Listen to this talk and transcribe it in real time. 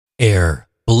Air,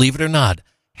 believe it or not,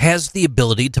 has the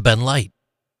ability to bend light.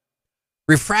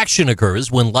 Refraction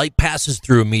occurs when light passes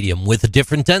through a medium with a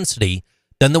different density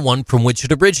than the one from which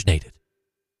it originated.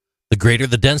 The greater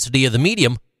the density of the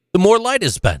medium, the more light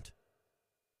is bent.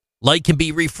 Light can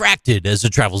be refracted as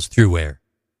it travels through air.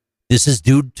 This is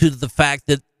due to the fact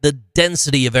that the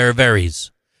density of air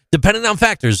varies, depending on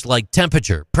factors like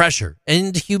temperature, pressure,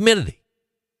 and humidity.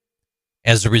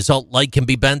 As a result, light can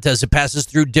be bent as it passes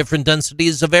through different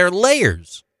densities of air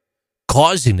layers,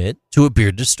 causing it to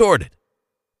appear distorted.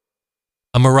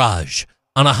 A mirage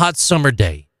on a hot summer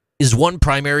day is one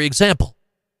primary example.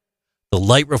 The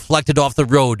light reflected off the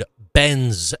road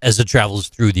bends as it travels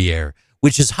through the air,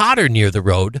 which is hotter near the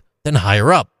road than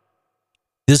higher up.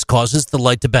 This causes the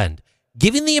light to bend,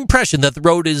 giving the impression that the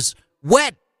road is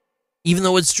wet, even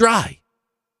though it's dry.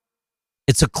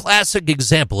 It's a classic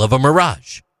example of a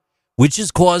mirage, which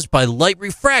is caused by light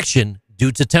refraction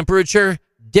due to temperature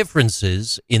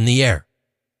differences in the air.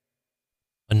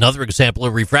 Another example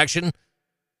of refraction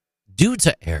due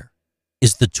to air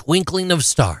is the twinkling of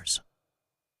stars.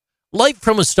 Light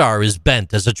from a star is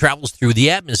bent as it travels through the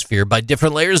atmosphere by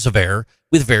different layers of air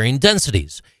with varying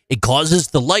densities. It causes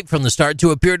the light from the star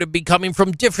to appear to be coming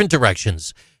from different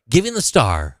directions, giving the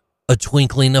star a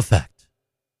twinkling effect.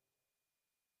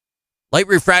 Light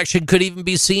refraction could even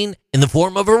be seen in the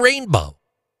form of a rainbow.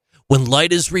 When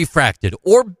light is refracted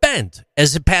or bent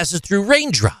as it passes through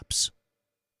raindrops,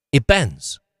 it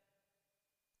bends.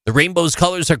 The rainbow's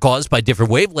colors are caused by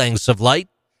different wavelengths of light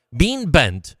being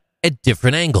bent at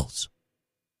different angles.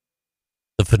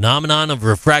 The phenomenon of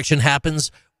refraction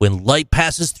happens when light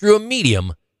passes through a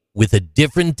medium with a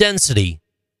different density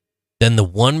than the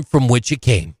one from which it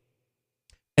came.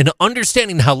 And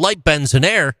understanding how light bends in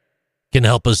air can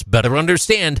help us better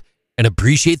understand and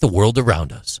appreciate the world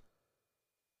around us.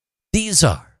 These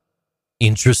are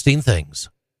Interesting Things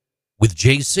with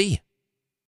JC.